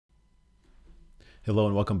Hello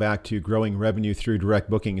and welcome back to Growing Revenue Through Direct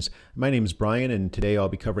Bookings. My name is Brian, and today I'll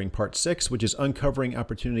be covering part 6, which is uncovering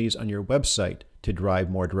opportunities on your website to drive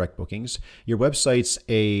more direct bookings. Your website's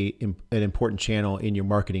an important channel in your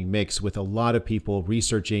marketing mix, with a lot of people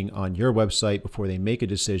researching on your website before they make a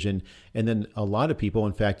decision, and then a lot of people,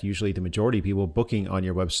 in fact, usually the majority of people, booking on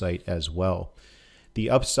your website as well. The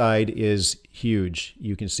upside is huge.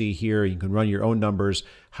 You can see here, you can run your own numbers,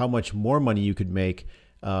 how much more money you could make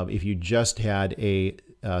if you just had a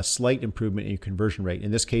slight improvement in your conversion rate.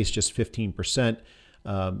 In this case, just 15%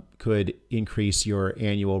 could increase your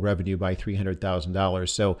annual revenue by $300,000.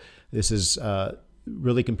 So this is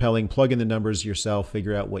really compelling. Plug in the numbers yourself,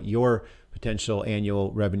 figure out what your potential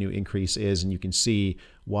annual revenue increase is, and you can see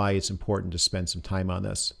why it's important to spend some time on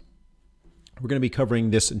this. We're going to be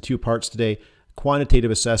covering this in two parts today: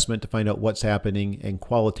 quantitative assessment to find out what's happening, and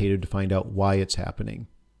qualitative to find out why it's happening.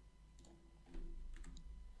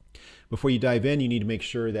 Before you dive in, you need to make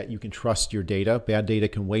sure that you can trust your data. Bad data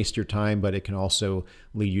can waste your time, but it can also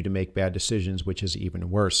lead you to make bad decisions, which is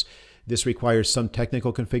even worse. This requires some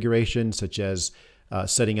technical configuration, such as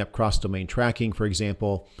setting up cross-domain tracking. For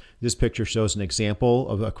example, this picture shows an example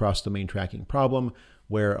of a cross-domain tracking problem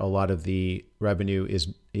where a lot of the revenue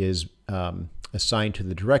is assigned to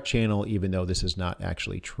the direct channel, even though this is not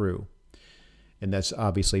actually true. And that's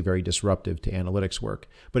obviously very disruptive to analytics work.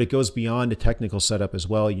 But it goes beyond a technical setup as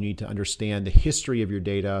well. You need to understand the history of your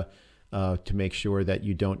data to make sure that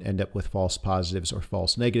you don't end up with false positives or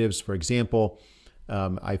false negatives. For example,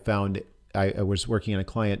 I was working on a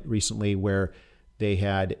client recently where they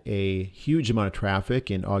had a huge amount of traffic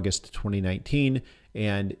in August 2019,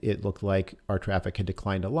 and it looked like our traffic had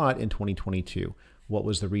declined a lot in 2022. What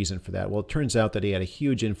was the reason for that? Well, it turns out that he had a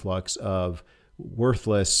huge influx of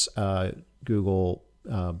worthless Google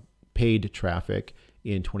paid traffic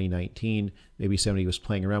in 2019. Maybe somebody was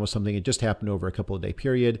playing around with something. It just happened over a couple of day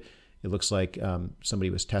period. It looks like somebody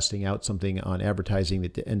was testing out something on advertising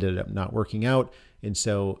that ended up not working out. And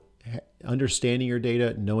so understanding your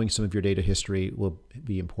data, knowing some of your data history will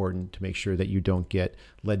be important to make sure that you don't get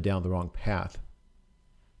led down the wrong path.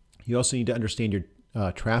 You also need to understand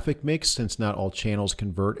your traffic mix, since not all channels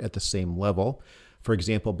convert at the same level. For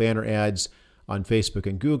example, banner ads on Facebook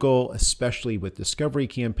and Google, especially with discovery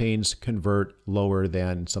campaigns, convert lower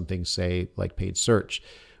than something, say, like paid search.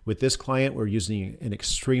 With this client, we're using an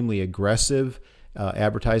extremely aggressive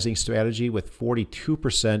advertising strategy with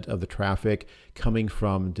 42% of the traffic coming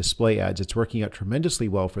from display ads. It's working out tremendously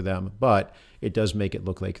well for them, but it does make it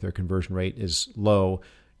look like their conversion rate is low.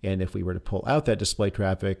 And if we were to pull out that display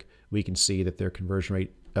traffic, we can see that their conversion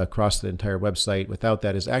rate across the entire website without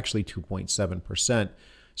that is actually 2.7%.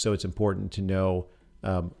 So it's important to know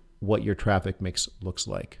what your traffic mix looks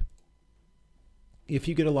like. If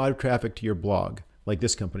you get a lot of traffic to your blog, like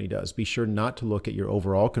this company does, be sure not to look at your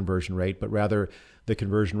overall conversion rate, but rather the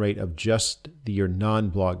conversion rate of just your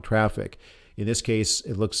non-blog traffic. In this case,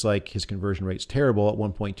 it looks like his conversion rate's terrible at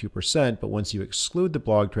 1.2%, but once you exclude the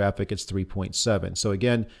blog traffic, it's 3.7. So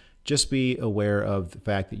again, just be aware of the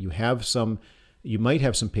fact that you might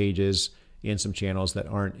have some pages and some channels that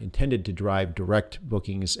aren't intended to drive direct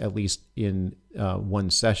bookings, at least in one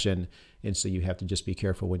session. And so you have to just be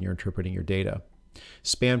careful when you're interpreting your data.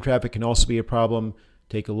 Spam traffic can also be a problem.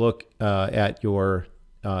 Take a look at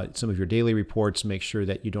some of your daily reports. Make sure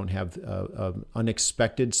that you don't have an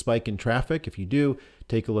unexpected spike in traffic. If you do,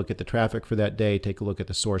 take a look at the traffic for that day. Take a look at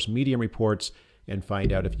the source medium reports and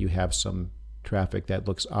find out if you have some traffic that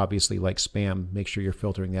looks obviously like spam. Make sure you're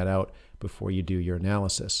filtering that out before you do your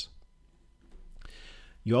analysis.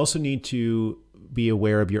 You also need to be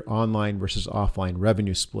aware of your online versus offline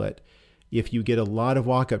revenue split. If you get a lot of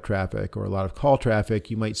walk-up traffic or a lot of call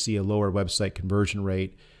traffic, you might see a lower website conversion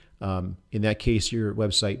rate. In that case, your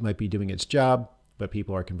website might be doing its job, but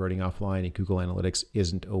people are converting offline, and Google Analytics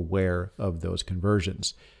isn't aware of those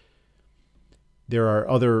conversions. There are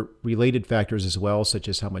other related factors as well, such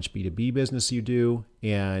as how much B2B business you do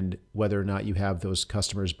and whether or not you have those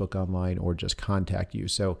customers book online or just contact you.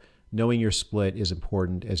 So knowing your split is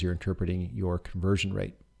important as you're interpreting your conversion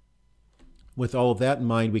rate. With all of that in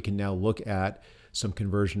mind, we can now look at some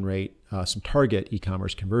conversion rate, some target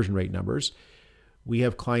e-commerce conversion rate numbers. We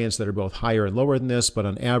have clients that are both higher and lower than this, but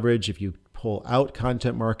on average, if you pull out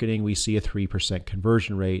content marketing, we see a 3%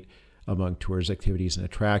 conversion rate among tours, activities, and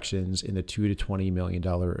attractions in the $2 to $20 million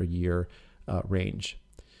a year range.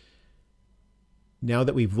 Now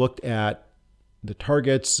that we've looked at the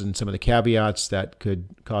targets and some of the caveats that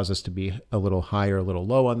could cause us to be a little high or a little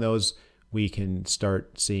low on those, we can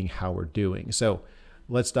start seeing how we're doing. So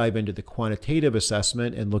let's dive into the quantitative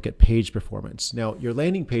assessment and look at page performance. Now, your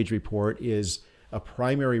landing page report is a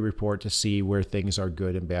primary report to see where things are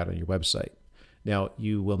good and bad on your website. Now,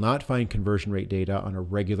 you will not find conversion rate data on a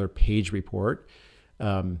regular page report.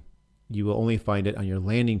 You will only find it on your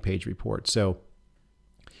landing page report. So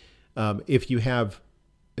if you have,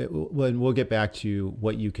 we'll get back to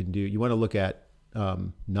what you can do. You want to look at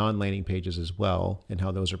non-landing pages as well and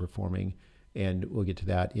how those are performing, and we'll get to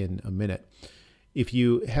that in a minute. If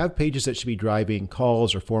you have pages that should be driving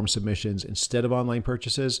calls or form submissions instead of online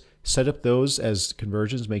purchases, set up those as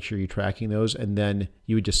conversions, make sure you're tracking those, and then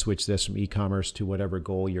you would just switch this from e-commerce to whatever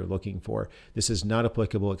goal you're looking for. This is not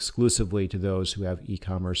applicable exclusively to those who have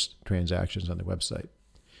e-commerce transactions on their website.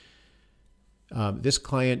 This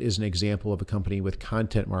client is an example of a company with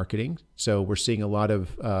content marketing. So we're seeing a lot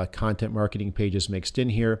of content marketing pages mixed in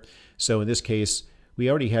here. So in this case, we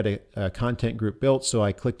already had a content group built, so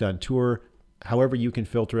I clicked on tour. However, you can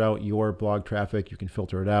filter out your blog traffic, you can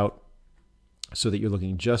filter it out so that you're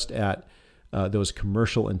looking just at those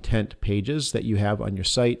commercial intent pages that you have on your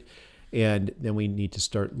site. And then we need to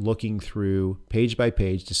start looking through page by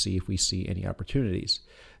page to see if we see any opportunities.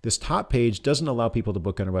 This top page doesn't allow people to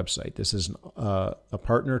book on our website. This is a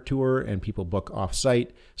partner tour and people book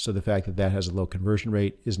off-site. So the fact that that has a low conversion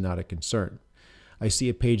rate is not a concern. I see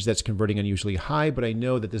a page that's converting unusually high, but I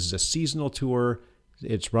know that this is a seasonal tour.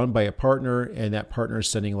 It's run by a partner, and that partner is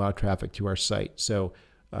sending a lot of traffic to our site. So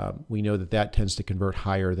we know that that tends to convert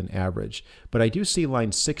higher than average. But I do see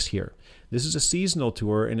line 6 here. This is a seasonal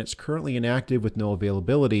tour, and it's currently inactive with no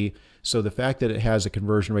availability. So the fact that it has a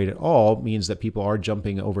conversion rate at all means that people are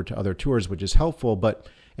jumping over to other tours, which is helpful. But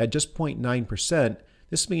at just 0.9%,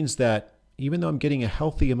 this means that even though I'm getting a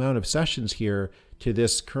healthy amount of sessions here to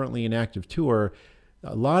this currently inactive tour,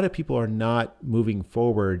 a lot of people are not moving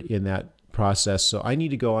forward in that process. So I need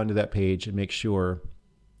to go onto that page and make sure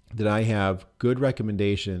that I have good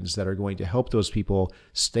recommendations that are going to help those people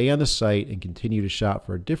stay on the site and continue to shop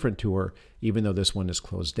for a different tour, even though this one is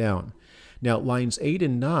closed down. Now, lines 8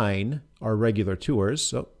 and 9 are regular tours.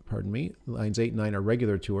 So, pardon me, lines 8 and 9 are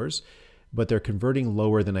regular tours, but they're converting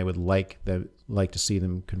lower than I would like to see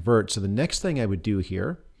them convert. So the next thing I would do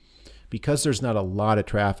here, because there's not a lot of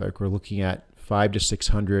traffic, we're looking at 500 to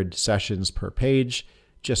 600 sessions per page,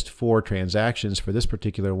 just 4 transactions for this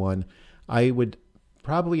particular one, I would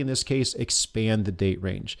probably in this case expand the date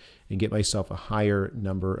range and get myself a higher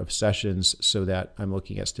number of sessions so that I'm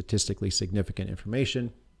looking at statistically significant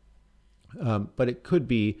information. But it could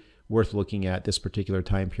be worth looking at this particular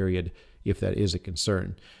time period if that is a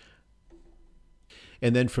concern.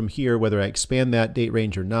 And then from here, whether I expand that date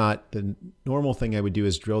range or not, the normal thing I would do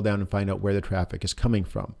is drill down and find out where the traffic is coming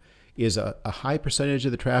from. Is a high percentage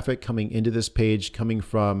of the traffic coming into this page coming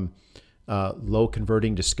from low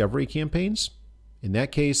converting discovery campaigns? In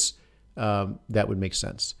that case, that would make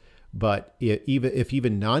sense. But if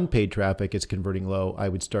even non-paid traffic is converting low, I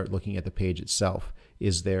would start looking at the page itself.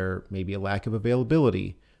 Is there maybe a lack of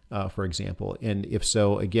availability, for example? And if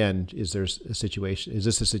so, again, is this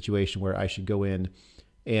a situation where I should go in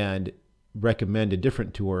and recommend a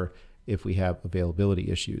different tour if we have availability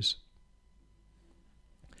issues?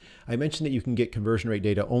 I mentioned that you can get conversion rate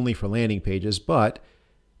data only for landing pages, but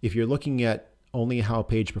if you're looking at only how a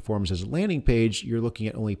page performs as a landing page, you're looking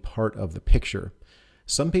at only part of the picture.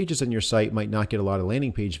 Some pages on your site might not get a lot of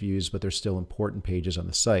landing page views, but they're still important pages on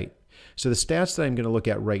the site. So the stats that I'm going to look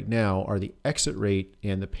at right now are the exit rate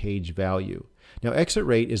and the page value. Now, exit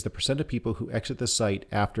rate is the percent of people who exit the site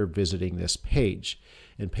after visiting this page.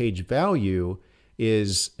 And page value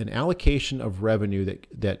is an allocation of revenue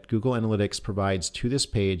that Google Analytics provides to this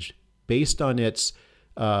page based on its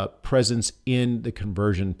presence in the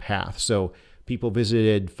conversion path. So people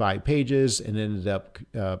visited 5 pages and ended up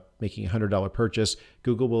making a $100 purchase.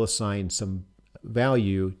 Google will assign some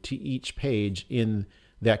value to each page in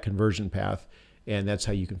that conversion path. And that's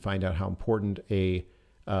how you can find out how important a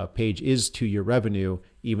page is to your revenue,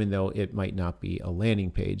 even though it might not be a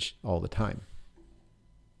landing page all the time.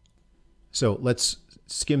 So let's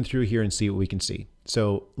skim through here and see what we can see.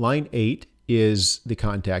 So line 8 is the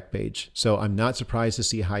contact page. So I'm not surprised to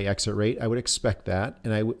see a high exit rate. I would expect that.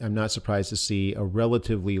 And I'm not surprised to see a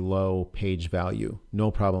relatively low page value. No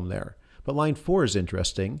problem there. But line 4 is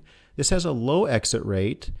interesting. This has a low exit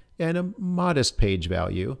rate and a modest page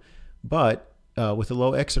value. But with a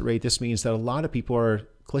low exit rate, this means that a lot of people are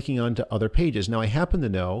clicking onto other pages. Now, I happen to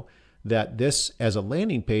know that this as a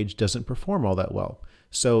landing page doesn't perform all that well.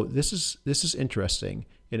 So this is interesting,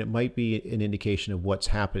 and it might be an indication of what's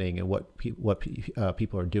happening and what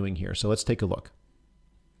people are doing here. So let's take a look.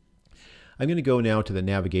 I'm going to go now to the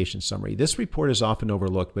navigation summary. This report is often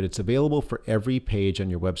overlooked, but it's available for every page on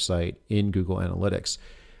your website in Google Analytics.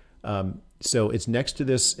 So it's next to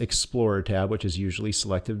this Explorer tab, which is usually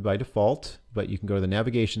selected by default, but you can go to the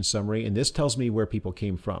navigation summary, and this tells me where people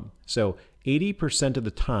came from. So 80% of the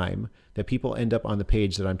time that people end up on the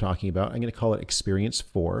page that I'm talking about, I'm going to call it Experience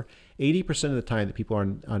 4. 80% of the time that people are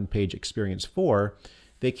on page Experience 4,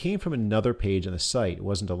 they came from another page on the site. It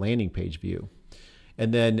wasn't a landing page view.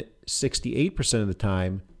 And then 68% of the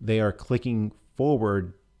time, they are clicking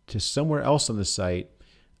forward to somewhere else on the site,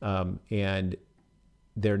 and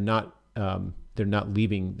they're not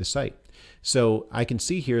leaving the site. So I can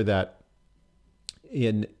see here that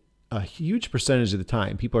in a huge percentage of the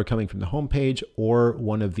time, people are coming from the home page or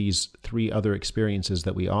one of these 3 other experiences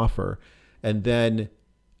that we offer. And then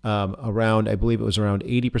around, I believe it was around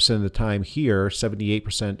 80% of the time here,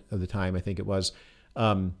 78% of the time, I think it was,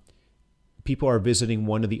 people are visiting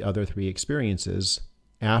one of the other 3 experiences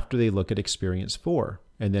after they look at Experience 4.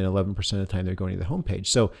 And then 11% of the time they're going to the home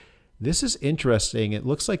page. So this is interesting. It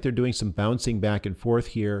looks like they're doing some bouncing back and forth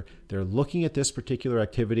here. They're looking at this particular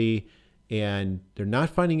activity and they're not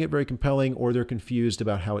finding it very compelling, or they're confused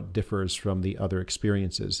about how it differs from the other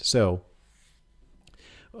experiences. So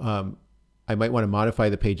I might want to modify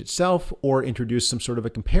the page itself or introduce some sort of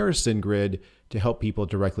a comparison grid to help people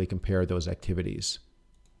directly compare those activities.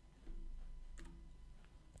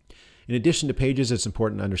 In addition to pages, it's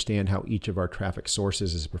important to understand how each of our traffic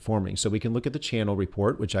sources is performing. So we can look at the channel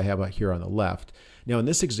report, which I have here on the left. Now in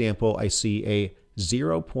this example, I see a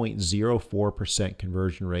 0.04%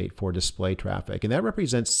 conversion rate for display traffic, and that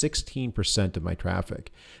represents 16% of my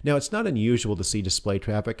traffic. Now it's not unusual to see display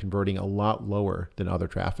traffic converting a lot lower than other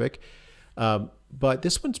traffic, but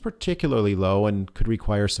this one's particularly low and could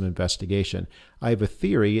require some investigation. I have a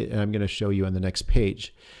theory, and I'm going to show you on the next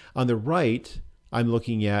page. On the right, I'm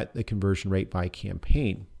looking at the conversion rate by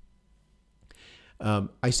campaign.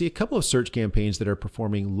 I see a couple of search campaigns that are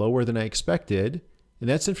performing lower than I expected, and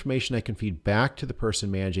that's information I can feed back to the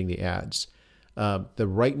person managing the ads. The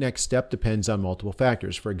right next step depends on multiple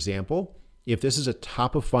factors. For example, if this is a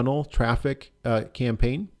top of funnel traffic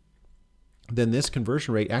campaign, then this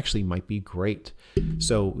conversion rate actually might be great.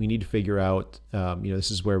 So we need to figure out,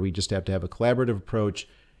 this is where we just have to have a collaborative approach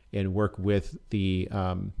and work with the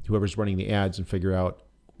whoever's running the ads and figure out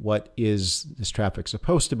what is this traffic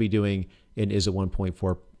supposed to be doing, and is a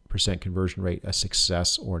 1.4% conversion rate a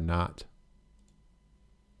success or not.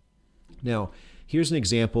 Now, here's an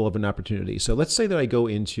example of an opportunity. So let's say that I go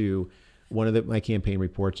into one of my campaign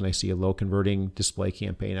reports and I see a low converting display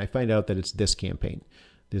campaign. I find out that it's this campaign,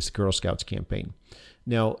 this Girl Scouts campaign.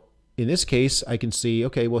 Now, in this case, I can see,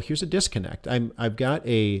 okay, well, here's a disconnect. I've got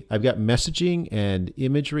messaging and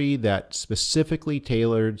imagery that specifically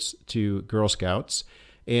tailors to Girl Scouts,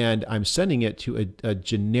 and I'm sending it to a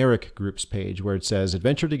generic groups page where it says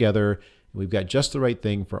Adventure Together. We've got just the right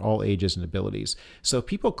thing for all ages and abilities. So if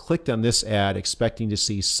people clicked on this ad expecting to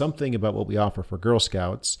see something about what we offer for Girl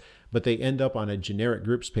Scouts, but they end up on a generic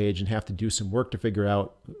groups page and have to do some work to figure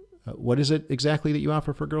out what is it exactly that you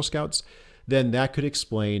offer for Girl Scouts, then that could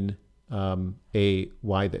explain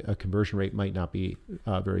why a conversion rate might not be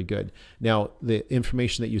very good. Now, the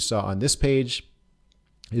information that you saw on this page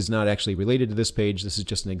is not actually related to this page. This is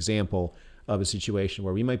just an example of a situation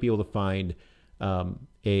where we might be able to find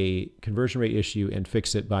a conversion rate issue and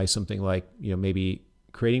fix it by something like, maybe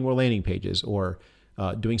creating more landing pages, or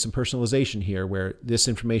doing some personalization here where this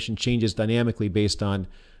information changes dynamically based on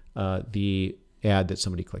the ad that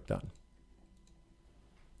somebody clicked on.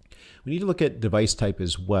 We need to look at device type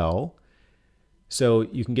as well. So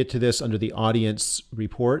you can get to this under the audience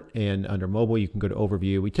report, and under mobile, you can go to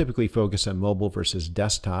overview. We typically focus on mobile versus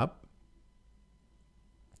desktop.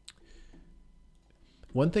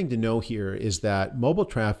 One thing to know here is that mobile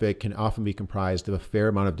traffic can often be comprised of a fair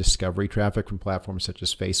amount of discovery traffic from platforms such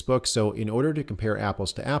as Facebook. So in order to compare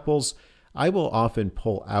apples to apples, I will often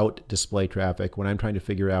pull out display traffic when I'm trying to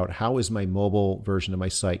figure out how is my mobile version of my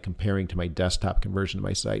site comparing to my desktop conversion of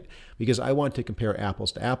my site, because I want to compare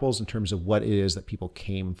apples to apples in terms of what it is that people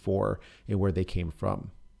came for and where they came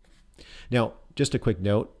from. Now, just a quick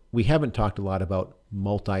note, we haven't talked a lot about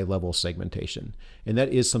multi-level segmentation, and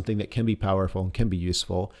that is something that can be powerful and can be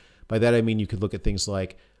useful. By that I mean you could look at things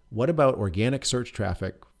like, what about organic search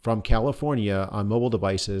traffic from California on mobile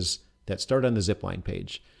devices that start on the Zipline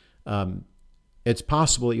page? It's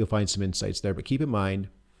possible that you'll find some insights there, but keep in mind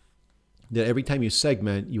that every time you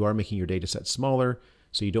segment, you are making your data set smaller,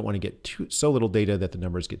 so you don't want to get so little data that the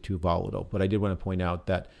numbers get too volatile. But I did want to point out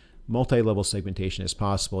that multi-level segmentation is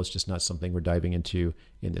possible. It's just not something we're diving into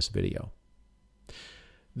in this video.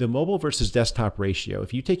 The mobile versus desktop ratio,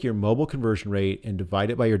 if you take your mobile conversion rate and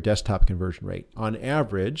divide it by your desktop conversion rate, on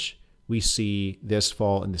average, we see this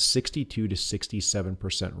fall in the 62 to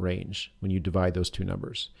 67% range when you divide those two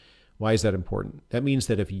numbers. Why is that important? That means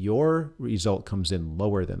that if your result comes in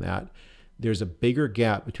lower than that, there's a bigger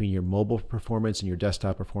gap between your mobile performance and your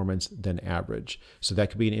desktop performance than average. So that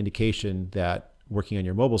could be an indication that working on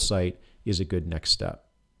your mobile site is a good next step.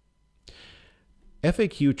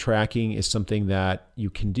 FAQ tracking is something that you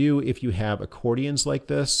can do if you have accordions like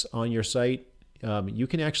this on your site. You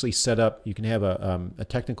can actually set up, you can have a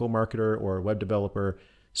technical marketer or a web developer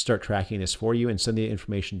start tracking this for you and send the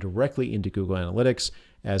information directly into Google Analytics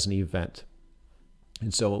as an event.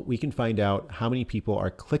 And so we can find out how many people are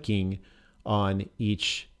clicking on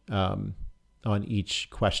each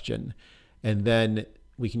question. And then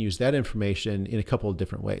we can use that information in a couple of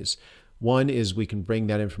different ways. One is we can bring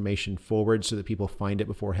that information forward so that people find it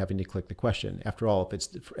before having to click the question. After all, if it's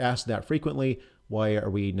asked that frequently, why are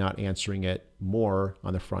we not answering it more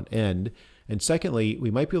on the front end? And secondly,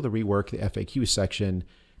 we might be able to rework the FAQ section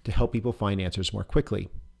to help people find answers more quickly.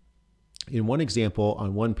 In one example,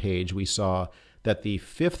 on one page, we saw that the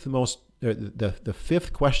fifth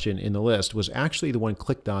question in the list was actually the one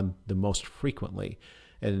clicked on the most frequently.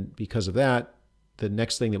 And because of that, the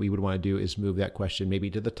next thing that we would want to do is move that question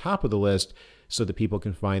maybe to the top of the list so that people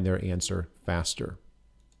can find their answer faster.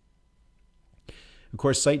 Of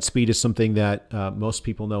course, site speed is something that most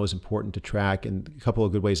people know is important to track, and a couple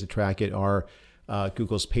of good ways to track it are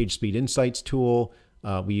Google's Page Speed Insights tool.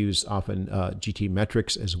 We use often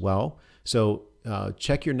GTmetrix as well. So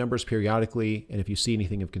check your numbers periodically, and if you see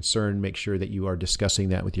anything of concern, make sure that you are discussing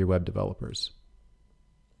that with your web developers.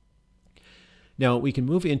 Now we can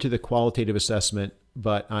move into the qualitative assessment,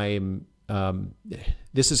 but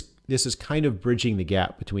this is kind of bridging the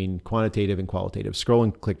gap between quantitative and qualitative scroll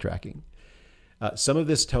and click tracking. Some of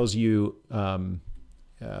this tells you kind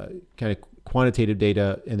of quantitative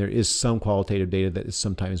data, and there is some qualitative data that is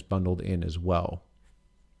sometimes bundled in as well.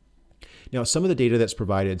 Now, some of the data that's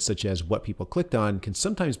provided, such as what people clicked on, can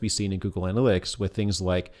sometimes be seen in Google Analytics with things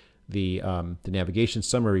like the navigation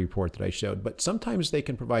summary report that I showed, but sometimes they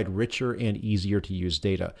can provide richer and easier to use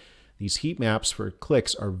data. These heat maps for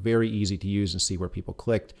clicks are very easy to use and see where people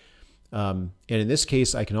clicked. And in this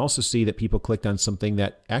case, I can also see that people clicked on something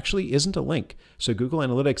that actually isn't a link. So Google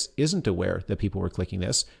Analytics isn't aware that people were clicking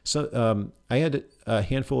this. So I had a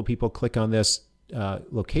handful of people click on this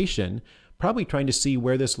location, probably trying to see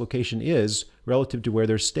where this location is relative to where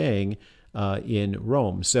they're staying in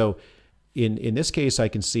Rome. So in this case, I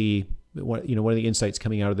can see one of the insights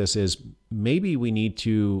coming out of this is maybe we need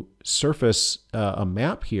to surface a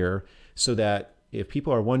map here so that if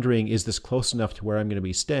people are wondering, is this close enough to where I'm going to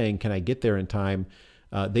be staying? Can I get there in time?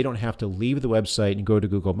 They don't have to leave the website and go to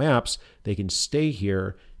Google Maps. They can stay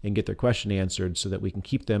here and get their question answered so that we can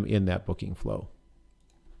keep them in that booking flow.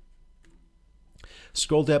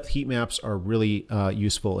 Scroll depth heat maps are really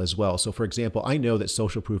useful as well. So for example, I know that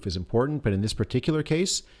social proof is important, but in this particular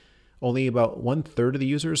case, only about 1/3 of the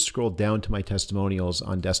users scrolled down to my testimonials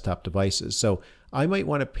on desktop devices. So I might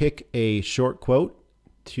want to pick a short quote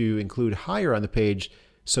to include higher on the page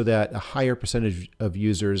so that a higher percentage of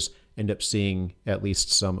users end up seeing at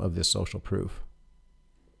least some of this social proof.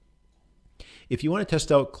 If you want to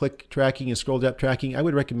test out click tracking and scroll depth tracking, I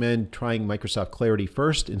would recommend trying Microsoft Clarity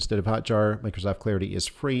first instead of Hotjar. Microsoft Clarity is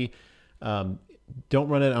free. Don't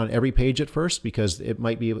run it on every page at first because it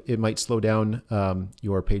might slow down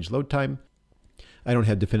your page load time. I don't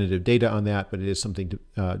have definitive data on that, but it is something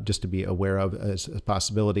to just to be aware of as a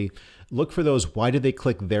possibility. Look for those why did they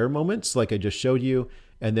click there moments like I just showed you,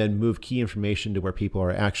 and then move key information to where people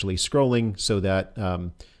are actually scrolling so that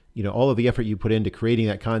all of the effort you put into creating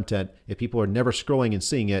that content, if people are never scrolling and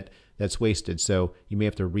seeing it, that's wasted. So you may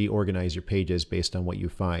have to reorganize your pages based on what you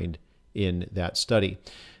find in that study.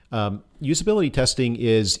 Usability testing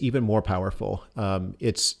is even more powerful.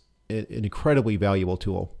 It's an incredibly valuable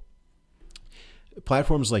tool.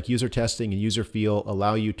 Platforms like user testing and Userfeel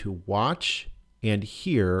allow you to watch and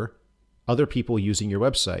hear other people using your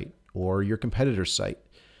website or your competitor's site.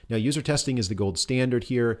 Now, user testing is the gold standard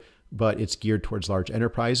here, but it's geared towards large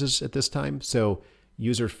enterprises at this time. So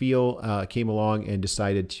Userfeel came along and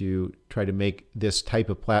decided to try to make this type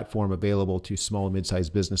of platform available to small and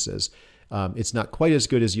mid-sized businesses. It's not quite as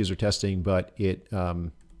good as user testing, but it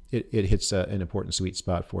hits an important sweet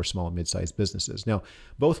spot for small and mid-sized businesses. Now,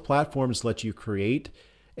 both platforms let you create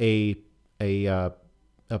a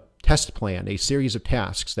test plan, a series of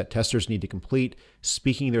tasks that testers need to complete,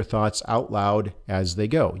 speaking their thoughts out loud as they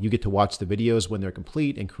go. You get to watch the videos when they're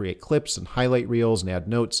complete and create clips and highlight reels and add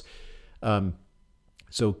notes.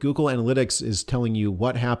 So Google Analytics is telling you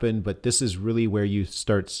what happened, but this is really where you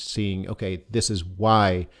start seeing, okay, this is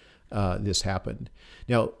why this happened.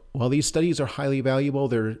 Now, while these studies are highly valuable,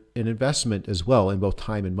 they're an investment as well in both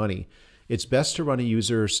time and money. It's best to run a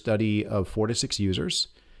user study of 4 to 6 users.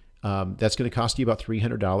 That's going to cost you about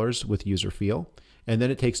 $300 with user feel. And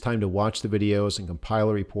then it takes time to watch the videos and compile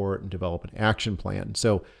a report and develop an action plan.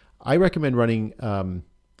 So I recommend running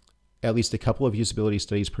at least a couple of usability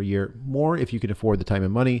studies per year, more if you can afford the time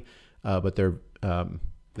and money. But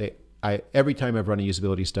every time I've run a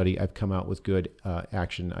usability study, I've come out with good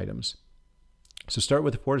action items. So start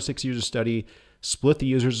with a 4 to 6 user study, split the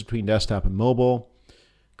users between desktop and mobile,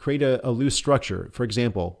 create a loose structure. For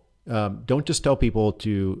example, don't just tell people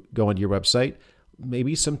to go onto your website.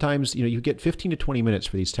 Maybe sometimes you get 15 to 20 minutes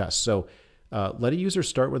for these tests. So let a user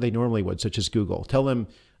start where they normally would, such as Google. Tell them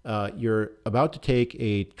you're about to take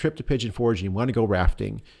a trip to Pigeon Forge and you want to go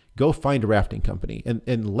rafting. Go find a rafting company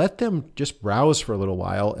and let them just browse for a little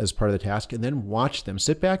while as part of the task, and then watch them.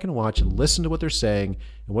 Sit back and watch and listen to what they're saying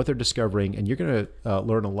and what they're discovering, and you're going to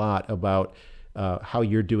learn a lot about how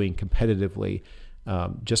you're doing competitively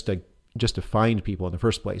just to find people in the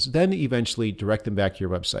first place. Then eventually direct them back to your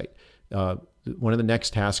website. One of the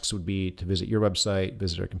next tasks would be to visit your website,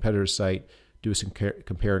 visit our competitor's site, do some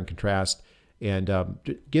compare and contrast, and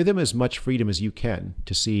give them as much freedom as you can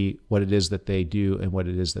to see what it is that they do and what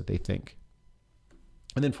it is that they think.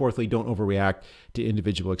 And then fourthly, don't overreact to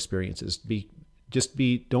individual experiences.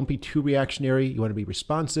 Don't be too reactionary. You want to be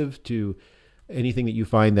responsive to anything that you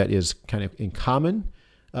find that is kind of in common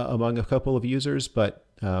among a couple of users, but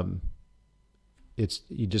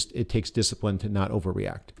it takes discipline to not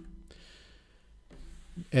overreact.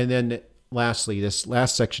 And then lastly, this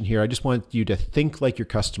last section here, I just want you to think like your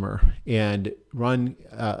customer and run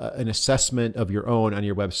an assessment of your own on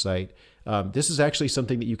your website. This is actually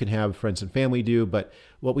something that you can have friends and family do, but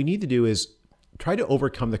what we need to do is try to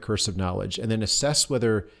overcome the curse of knowledge and then assess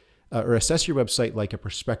your website like a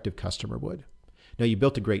prospective customer would. Now, you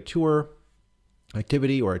built a great tour,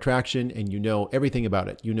 activity, or attraction, and you know everything about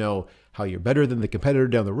it. You know how you're better than the competitor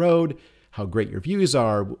down the road, how great your views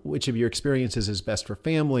are, which of your experiences is best for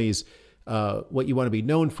families, what you want to be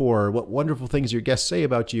known for, what wonderful things your guests say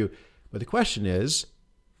about you. But the question is,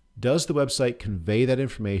 does the website convey that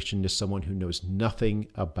information to someone who knows nothing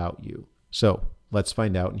about you? So let's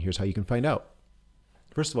find out, and here's how you can find out.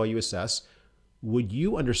 First of all, you assess, would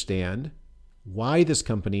you understand why this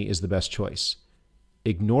company is the best choice?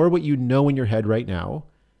 Ignore what you know in your head right now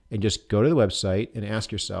and just go to the website and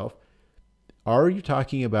ask yourself, are you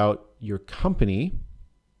talking about your company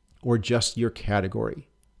or just your category?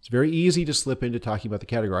 It's very easy to slip into talking about the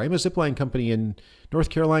category. I'm a zipline company in North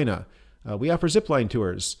Carolina. We offer zipline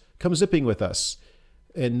tours. Come zipping with us.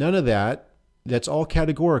 And none of that's all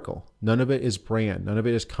categorical. None of it is brand. None of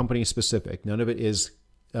it is company specific. None of it is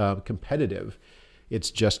competitive. It's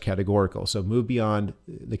just categorical. So move beyond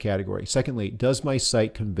the category. Secondly, does my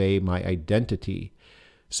site convey my identity?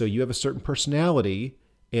 So you have a certain personality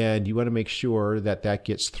and you want to make sure that that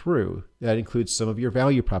gets through. That includes some of your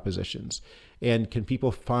value propositions. And can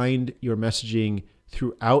people find your messaging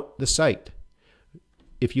throughout the site?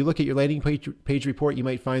 If you look at your landing page report, you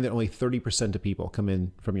might find that only 30% of people come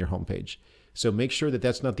in from your homepage. So make sure that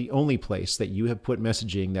that's not the only place that you have put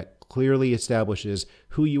messaging that clearly establishes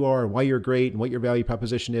who you are and why you're great and what your value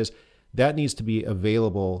proposition is. That needs to be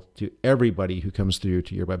available to everybody who comes through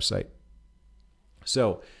to your website.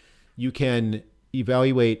 So you can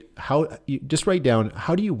evaluate just write down,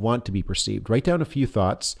 how do you want to be perceived? Write down a few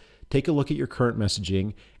thoughts, take a look at your current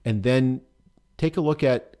messaging, and then take a look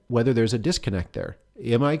at whether there's a disconnect there.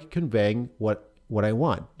 Am I conveying what I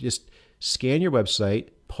want? Just scan your website,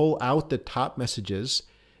 pull out the top messages,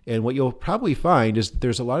 and what you'll probably find is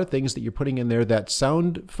there's a lot of things that you're putting in there that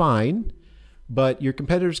sound fine, but your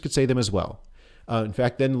competitors could say them as well. In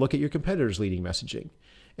fact, then look at your competitors' leading messaging.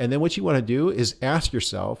 And then what you want to do is ask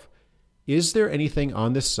yourself, is there anything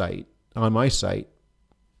on this site, on my site,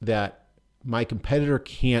 that my competitor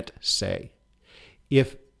can't say?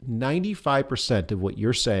 If 95% of what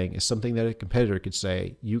you're saying is something that a competitor could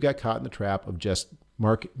say, you got caught in the trap of just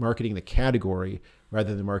marketing the category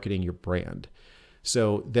rather than marketing your brand.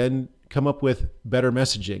 So then come up with better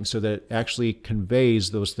messaging so that it actually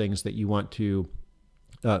conveys those things that you want people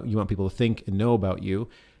to think and know about you,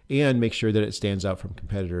 and make sure that it stands out from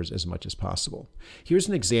competitors as much as possible. Here's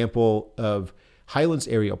an example of Highlands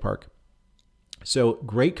Aerial Park. So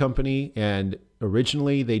great company, and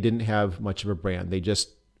originally they didn't have much of a brand. They just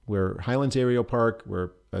were Highlands Aerial Park,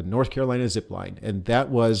 were a North Carolina zipline, and that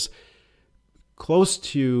was close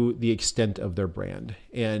to the extent of their brand.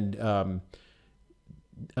 And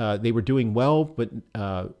they were doing well, but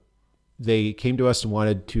they came to us and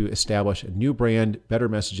wanted to establish a new brand, better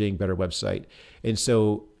messaging, better website. And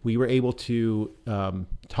so we were able to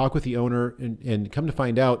talk with the owner and come to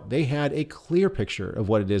find out they had a clear picture of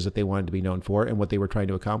what it is that they wanted to be known for and what they were trying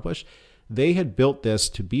to accomplish. They had built this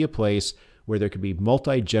to be a place where there could be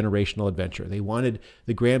multi-generational adventure. They wanted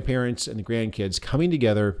the grandparents and the grandkids coming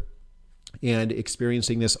together and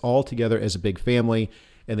experiencing this all together as a big family.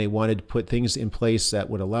 And they wanted to put things in place that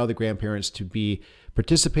would allow the grandparents to be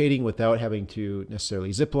participating without having to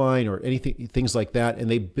necessarily zip line or anything, things like that. And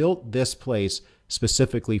they built this place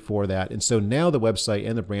specifically for that. And so now the website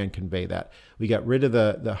and the brand convey that. We got rid of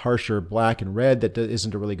the harsher black and red that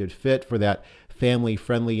isn't a really good fit for that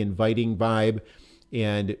family-friendly, inviting vibe.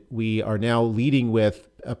 And we are now leading with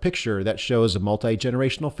a picture that shows a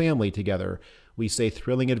multi-generational family together. We say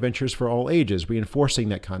thrilling adventures for all ages, reinforcing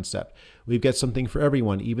that concept. We've got something for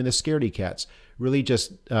everyone, even the scaredy cats, really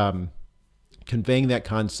just conveying that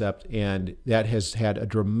concept. And that has had a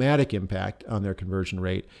dramatic impact on their conversion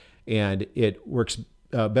rate. And it works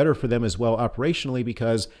better for them as well operationally,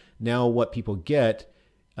 because now what people get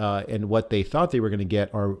and what they thought they were going to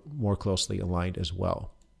get are more closely aligned as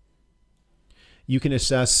well. You can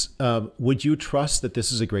assess, would you trust that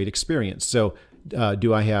this is a great experience? So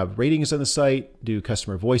do I have ratings on the site? Do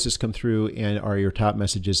customer voices come through? And are your top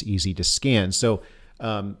messages easy to scan? So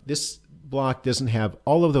this block doesn't have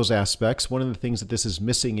all of those aspects. One of the things that this is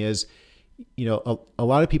missing is, a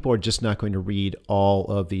lot of people are just not going to read all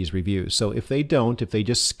of these reviews. So if they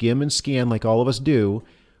just skim and scan like all of us do,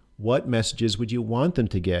 what messages would you want them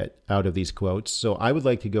to get out of these quotes? So I would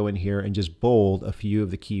like to go in here and just bold a few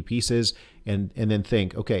of the key pieces and then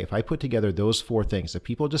think, okay, if I put together those 4 things, if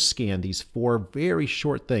people just scan these 4 very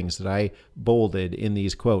short things that I bolded in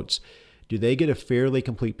these quotes, do they get a fairly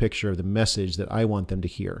complete picture of the message that I want them to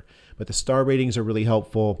hear? But the star ratings are really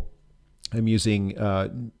helpful. I'm using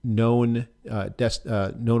known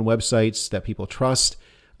websites that people trust.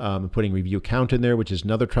 I'm putting review count in there, which is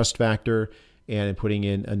another trust factor, and putting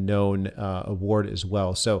in a known award as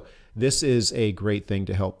well. So this is a great thing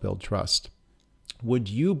to help build trust. Would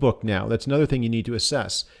you book now? That's another thing you need to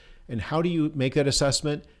assess. And how do you make that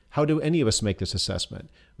assessment? How do any of us make this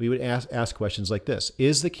assessment? We would ask questions like this.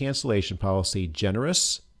 Is the cancellation policy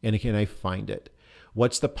generous, and can I find it?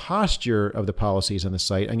 What's the posture of the policies on the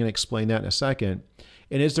site? I'm going to explain that in a second.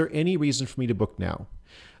 And is there any reason for me to book now?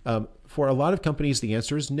 For a lot of companies, the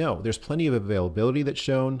answer is no. There's plenty of availability that's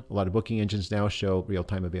shown. A lot of booking engines now show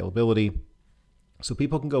real-time availability. So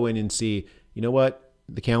people can go in and see, you know what,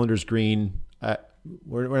 the calendar's green.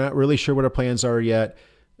 We're not really sure what our plans are yet.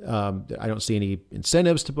 I don't see any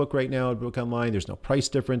incentives to book right now, book online. There's no price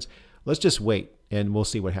difference. Let's just wait and we'll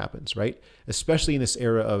see what happens, right? Especially in this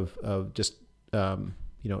era of just,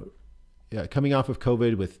 coming off of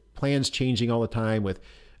COVID with plans changing all the time, with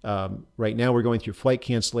right now we're going through flight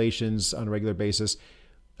cancellations on a regular basis.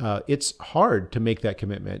 It's hard to make that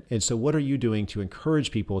commitment. And so what are you doing to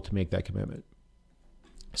encourage people to make that commitment?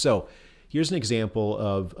 So here's an example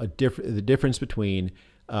of the difference between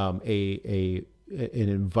an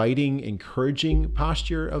inviting, encouraging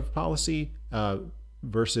posture of policy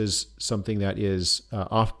versus something that is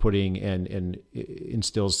off-putting and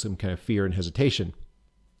instills some kind of fear and hesitation.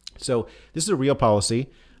 So this is a real policy.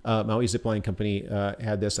 Maui Zipline Company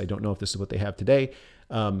had this. I don't know if this is what they have today.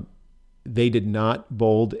 They did not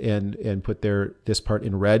bold and put this part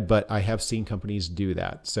in red, but I have seen companies do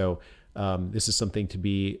that. So this is something to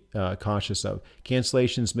be cautious of.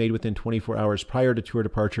 Cancellations made within 24 hours prior to tour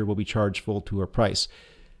departure will be charged full tour price.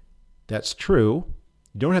 That's true.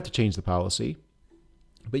 You don't have to change the policy,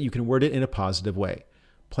 but you can word it in a positive way.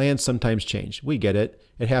 Plans sometimes change. We get it.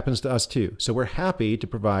 It happens to us too. So we're happy to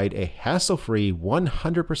provide a hassle-free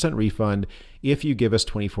 100% refund if you give us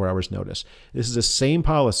 24 hours notice. This is the same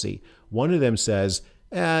policy. One of them says,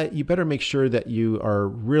 you better make sure that you are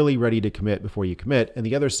really ready to commit before you commit. And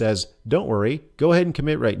the other says, don't worry, go ahead and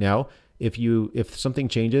commit right now. If something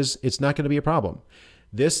changes, it's not going to be a problem.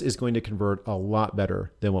 This is going to convert a lot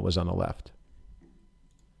better than what was on the left.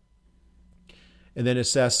 And then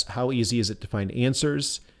assess how easy is it to find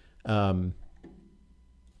answers. For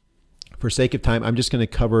sake of time, I'm just going to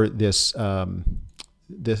cover this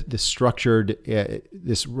this structured,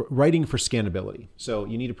 this writing for scannability. So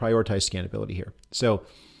you need to prioritize scannability here. So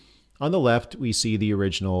on the left, we see the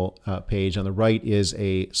original page. On the right is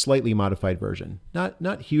a slightly modified version.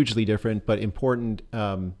 Not hugely different, but important.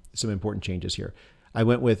 Some important changes here. I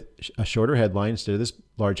went with a shorter headline instead of this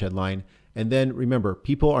large headline. And then remember,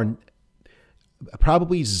 people are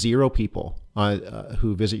probably 0 people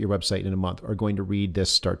who visit your website in a month are going to read this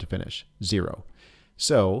start to finish. 0.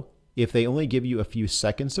 So if they only give you a few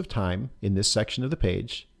seconds of time in this section of the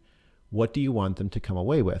page, what do you want them to come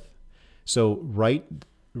away with? So write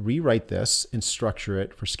rewrite this and structure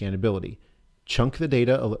it for scannability. Chunk the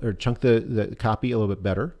data or chunk the copy a little bit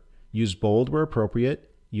better. Use bold where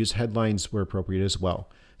appropriate. Use headlines where appropriate as well.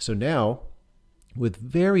 So now, with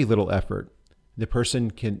very little effort, the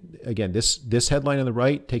person can, again, this headline on the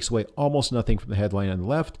right takes away almost nothing from the headline on the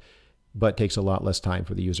left, but takes a lot less time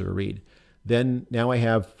for the user to read. Then now I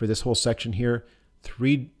have, for this whole section here,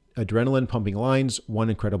 3 adrenaline pumping lines, 1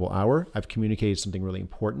 incredible hour. I've communicated something really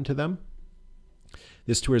important to them.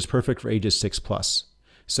 This tour is perfect for ages 6+.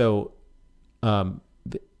 So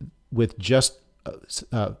with just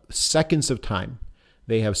seconds of time,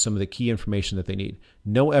 they have some of the key information that they need.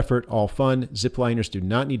 No effort, all fun. Zipliners do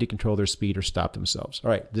not need to control their speed or stop themselves. All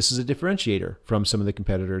right, this is a differentiator from some of the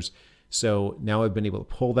competitors. So now I've been able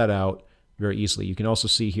to pull that out very easily. You can also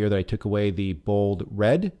see here that I took away the bold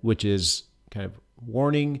red, which is kind of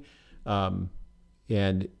warning.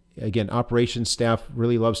 And again, operations staff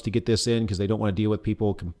really loves to get this in because they don't want to deal with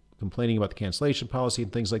people complaining about the cancellation policy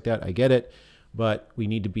and things like that. I get it, but we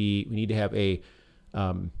need to have a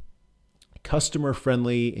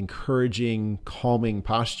customer-friendly, encouraging, calming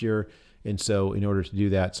posture. And so in order to do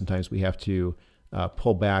that, sometimes we have to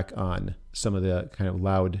pull back on some of the kind of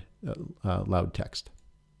loud text.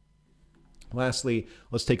 Lastly,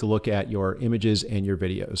 let's take a look at your images and your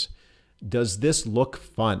videos. Does this look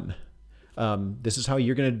fun? This is how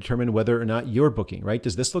you're going to determine whether or not you're booking, right?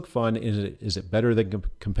 Does this look fun? Is it better than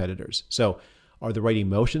competitors? So are the right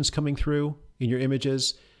emotions coming through in your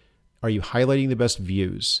images? Are you highlighting the best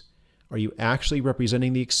views? Are you actually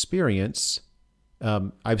representing the experience?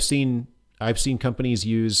 I've seen companies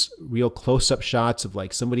use real close-up shots of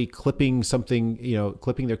like somebody clipping something,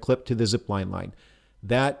 clipping their clip to the zipline line.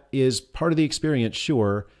 That is part of the experience,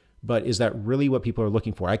 sure, but is that really what people are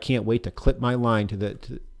looking for? I can't wait to clip my line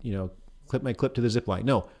clip my clip to the zip line.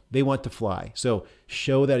 No, they want to fly. So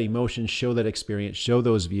show that emotion, show that experience, show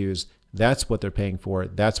those views. That's what they're paying for.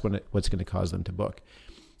 That's what's going to cause them to book.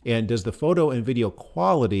 And does the photo and video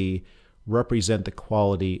quality represent the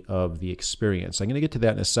quality of the experience? I'm going to get to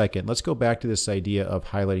that in a second. Let's go back to this idea of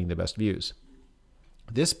highlighting the best views.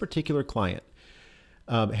 This particular client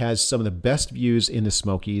has some of the best views in the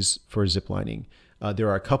Smokies for ziplining. There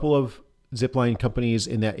are a couple of zipline companies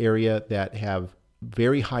in that area that have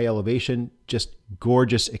very high elevation, just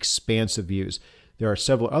gorgeous, expansive views. There are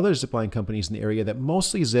several other zipline companies in the area that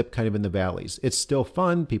mostly zip kind of in the valleys. It's still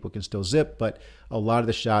fun, people can still zip, but a lot of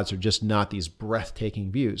the shots are just not these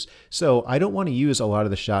breathtaking views. So I don't want to use a lot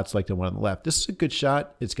of the shots like the one on the left. This is a good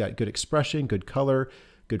shot. It's got good expression, good color,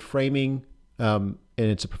 good framing, and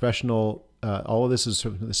it's a professional, all of this is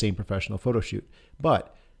from the same professional photo shoot.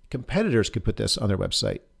 But competitors could put this on their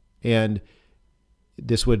website, and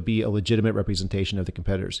this would be a legitimate representation of the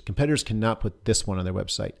competitors. Competitors cannot put this one on their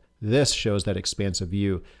website. This shows that expansive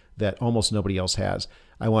view that almost nobody else has.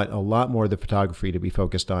 I want a lot more of the photography to be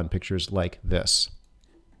focused on pictures like this.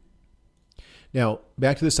 Now,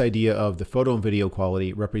 back to this idea of the photo and video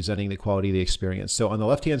quality representing the quality of the experience. So on the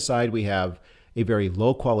left-hand side, we have a very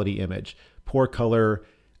low quality image, poor color.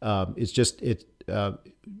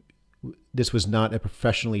 This was not a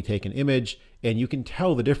professionally taken image, and you can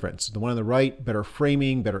tell the difference. The one on the right, better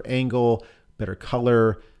framing, better angle, better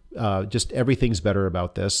color, just everything's better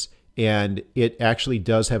about this. And it actually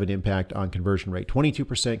does have an impact on conversion rate.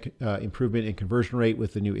 22% improvement in conversion rate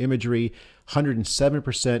with the new imagery,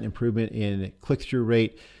 107% improvement in click-through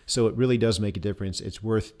rate. So it really does make a difference. It's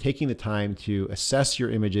worth taking the time to assess your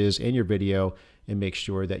images and your video and make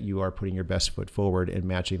sure that you are putting your best foot forward and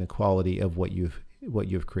matching the quality of what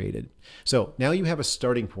you've created. So now you have a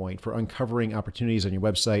starting point for uncovering opportunities on your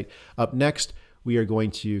website. Up next, we are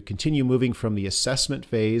going to continue moving from the assessment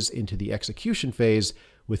phase into the execution phase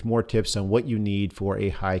with more tips on what you need for a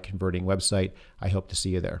high converting website. I hope to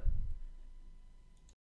see you there.